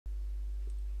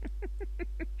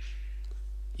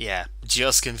Yeah,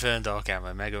 just confirmed off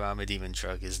camera. Mega Armor Demon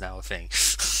Truck is now a thing.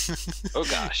 Oh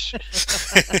gosh.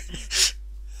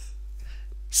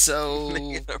 So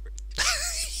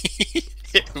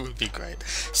it would be great.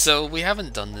 So we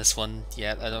haven't done this one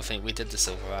yet. I don't think we did the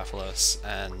Silver Rathalos,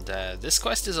 and this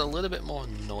quest is a little bit more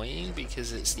annoying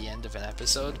because it's the end of an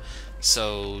episode.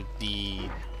 So the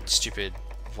stupid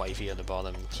wifey at the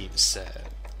bottom keeps,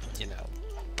 you know,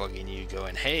 bugging you,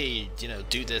 going, "Hey, you know,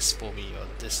 do this for me," or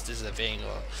 "This is a thing,"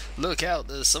 or "Look out,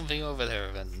 there's something over there,"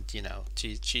 and you know,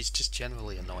 she's just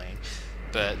generally annoying.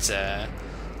 But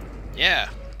yeah,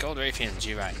 Gold Rathian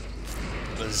G-Rank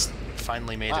was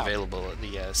finally made Wow. available at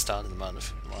the start of the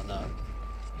month. Why not?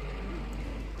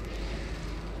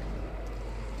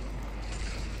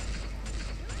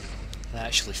 I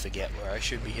actually forget where I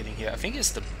should be hitting here. I think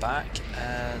it's the back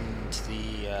and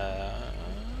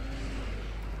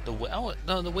oh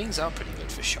no, the wings are pretty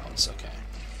good for shots. Okay.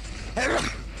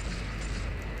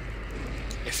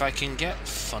 If I can get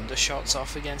thunder shots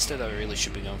off against it, I really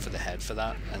should be going for the head for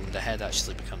that, and the head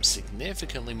actually becomes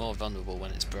significantly more vulnerable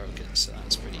when it's broken, so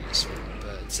that's pretty useful.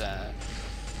 But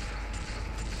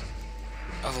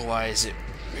otherwise, it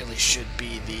really should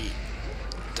be the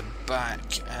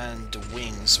back and the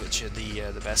wings, which are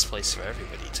the best place for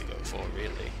everybody to go for.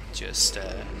 Really, just you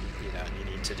know, you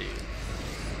need to do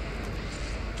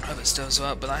other stuff as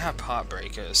well. But I have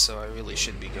Heartbreakers, so I really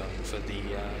should be going for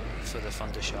the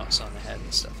thunder shots on the head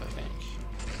and stuff, I think.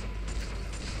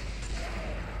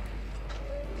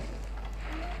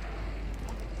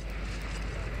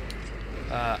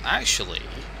 Actually,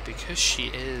 because she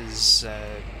is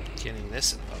getting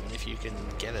this at the moment, if you can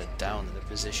get her down in a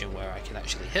position where I can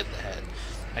actually hit the head,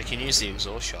 I can use the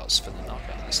exhaust shots for the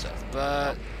knockout and stuff.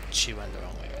 But she went the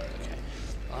wrong way around. Okay,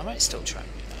 well, I might still try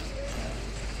and do that.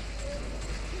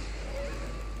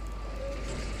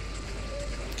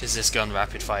 Because this gun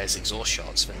rapid fires exhaust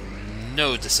shots for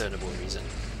no discernible reason.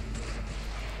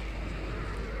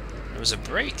 There was a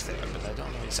break there, but I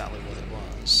don't know exactly what it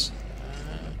was.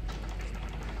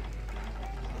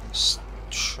 Let's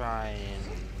try and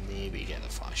maybe get a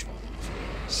flash bomb off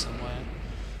here somewhere.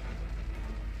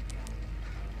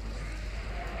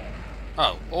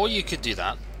 Oh, or you could do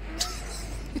that.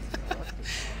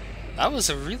 That was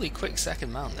a really quick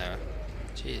second mount there.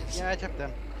 Jeez. Yeah, I tapped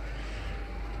them.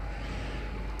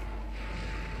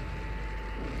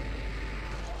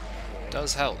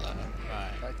 Does help though.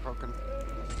 Right. Right broken.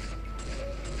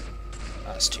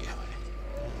 That's too high.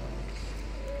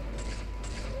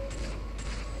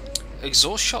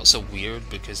 Exhaust shots are weird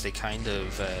because they kind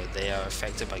of they are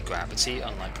affected by gravity,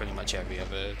 unlike pretty much every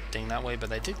other thing that way.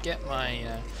 But I did get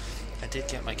my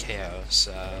KO.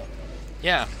 So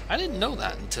yeah, I didn't know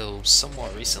that until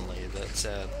somewhat recently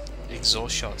that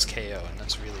exhaust shots KO, and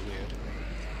that's really weird.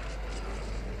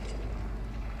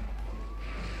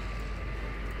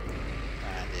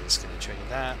 And it's going to trigger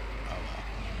that. Oh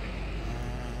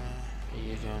well. Are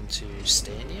you going to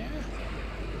stay in the air?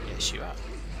 Yes, you are.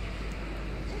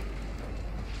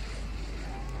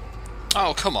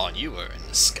 Oh, come on, you were in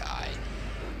the sky.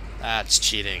 That's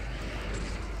cheating.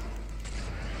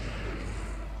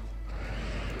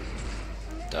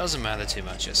 Doesn't matter too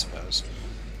much, I suppose.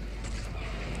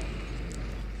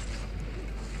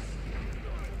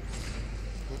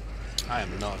 I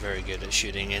am not very good at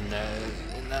shooting in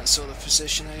that sort of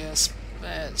position, I guess.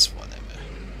 It's whatever.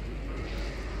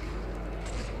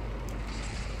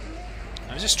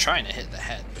 I was just trying to hit the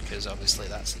head because obviously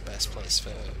that's the best place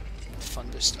for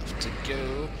thunder stuff to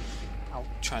go. Ow.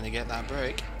 Trying to get that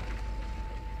break.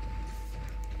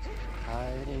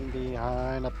 Hiding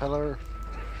behind a pillar.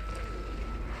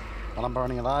 While I'm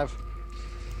burning alive.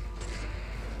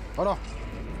 Oh no!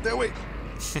 Stay away!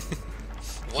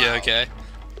 Wow. You okay?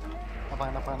 I'm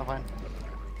fine, I'm fine, I'm fine.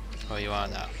 Oh, you are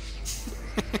now.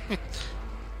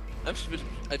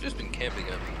 I've just been camping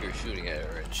up here shooting at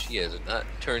her, and she has not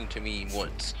turned to me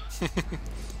once.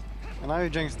 And now you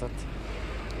jinxed it.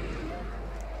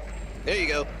 There you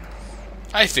go.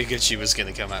 I figured she was going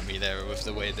to come at me there with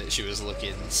the way that she was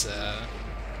looking, so...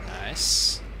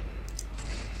 Nice.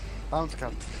 Bounce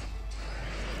cut.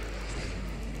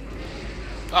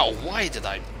 Oh, why did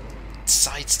I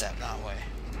sidestep that way?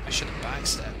 I should have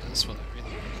backstepped, that's what I'm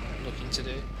really looking to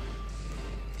do.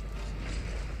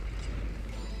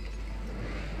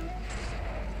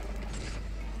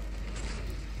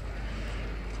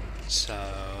 So...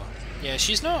 Yeah,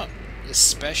 she's not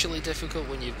especially difficult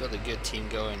when you've got a good team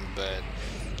going, but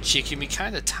she can be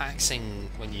kind of taxing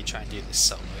when you try and do this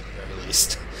solo at the very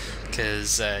least.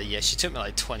 Because, yeah, she took me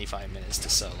like 25 minutes to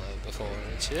solo before,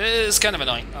 which is kind of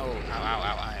annoying. Oh, ow, ow,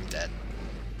 ow, I am dead.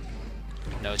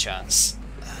 No chance.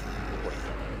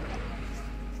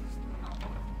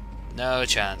 No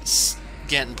chance.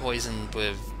 Getting poisoned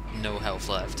with no health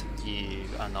left. You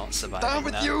are not surviving Down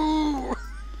with that. you!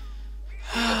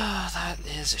 That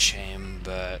is a shame,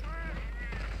 but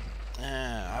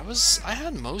I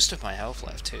had most of my health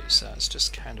left too, so it's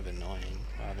just kind of annoying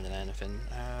rather than anything.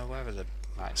 Where are the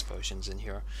max potions in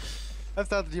here? I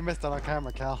thought that you missed out on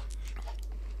camera, Cal.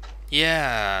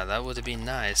 Yeah, that would have been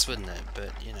nice, wouldn't it?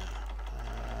 But you know,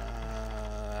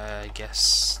 I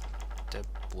guess there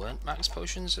weren't max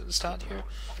potions at the start here,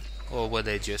 or were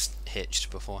they just hitched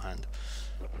beforehand?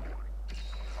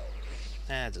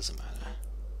 It doesn't matter.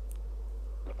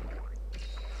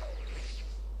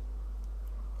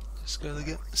 Just gotta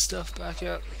get my stuff back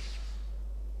up.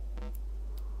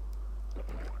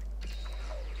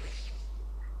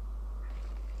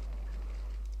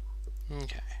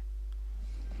 Okay.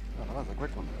 Oh, that was a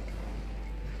quick one.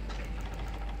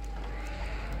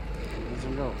 Let's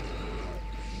go.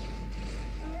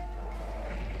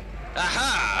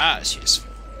 Aha! That's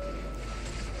useful.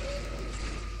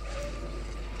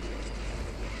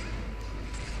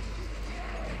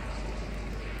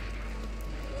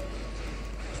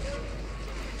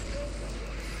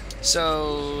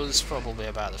 So there's probably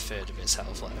about a third of his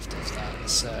health left, if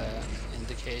that's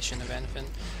indication of anything.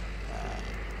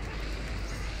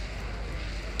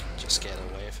 Just get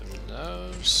away from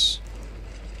those.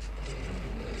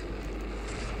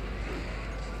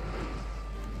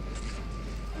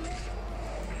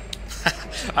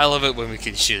 I love it when we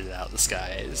can shoot it out the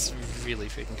sky. It's really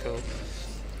freaking cool.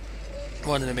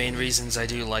 One of the main reasons I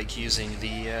do like using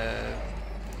the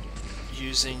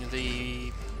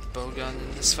bowgun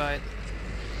in this fight.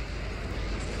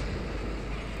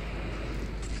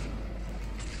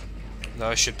 Though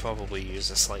I should probably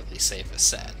use a slightly safer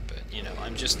set, but you know,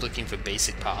 I'm just looking for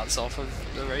basic parts off of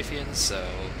the Rathian, so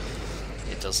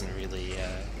it doesn't really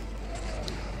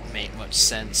make much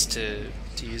sense to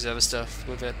use other stuff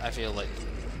with it. I feel like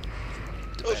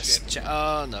the best.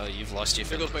 Oh no, you've lost your.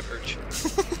 There goes my perch.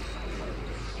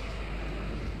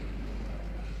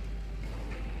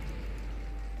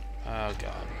 Oh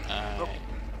god.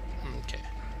 Okay.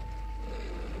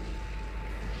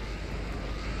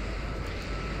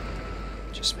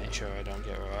 Just make sure I don't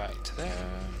get wrecked there.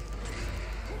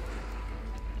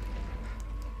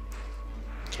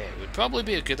 Okay, it would probably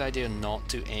be a good idea not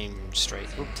to aim straight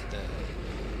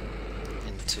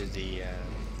into the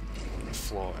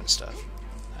floor and stuff.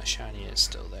 That shiny is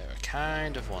still there. I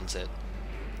kind of want it.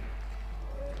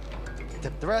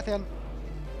 Tip the Rathian.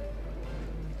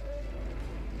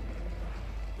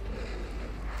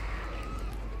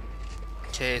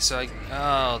 Okay, so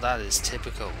oh, that is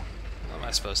typical. What am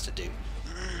I supposed to do?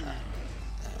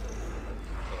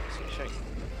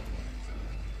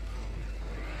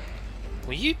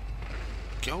 Will you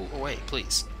go away,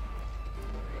 please?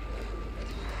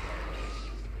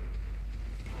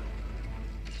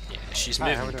 Yeah, she's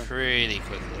moving pretty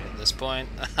quickly at this point.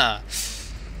 I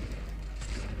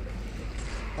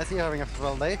see you having a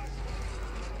swell day.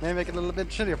 May make it a little bit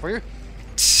chillier for you.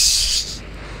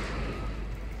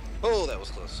 Oh, that was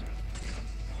close.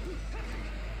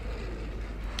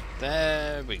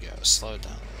 There we go. Slow it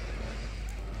down.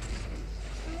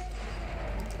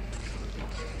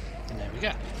 And there we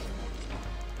go.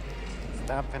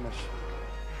 Stab finish.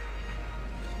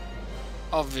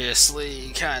 Obviously,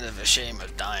 kind of a shame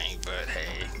of dying, but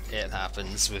hey, it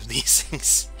happens with these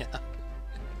things. Yeah.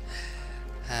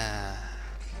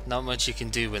 Not much you can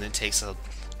do when it takes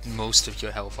most of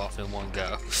your health off in one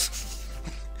go.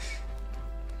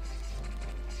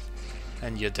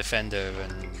 And your defender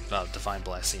and divine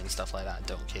blessing and stuff like that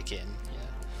don't kick in.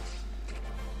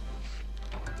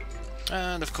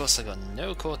 Yeah. And of course, I got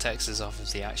no Cortexes off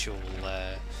of the actual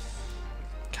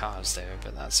cars there,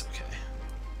 but that's okay.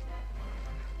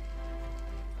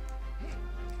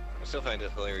 I still find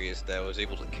it hilarious that I was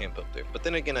able to camp up there, but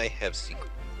then again, I have sneak,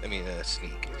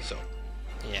 so.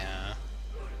 Yeah.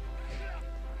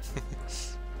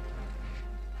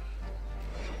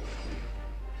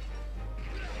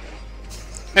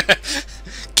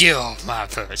 Get off my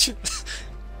perch.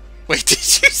 Wait, did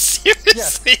you seriously?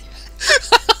 Yes.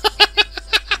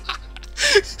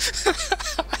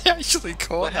 I actually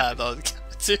caught that on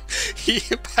camera. He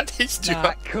managed to.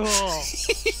 Not cool.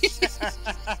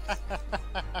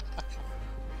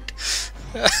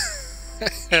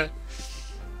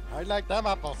 I like them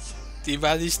apples. He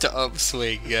managed to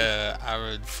upswing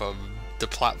Aaron from the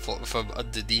platform from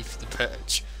underneath the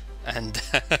perch, and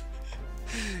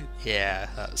yeah,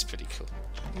 that was pretty cool.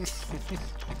 Good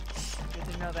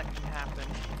to know that can happen.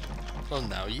 Well,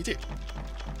 now you do.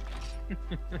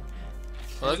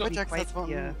 Well, I got That's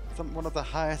one of the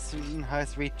highest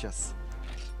reaches.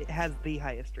 it has the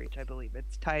highest reach, I believe.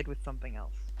 It's tied with something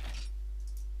else.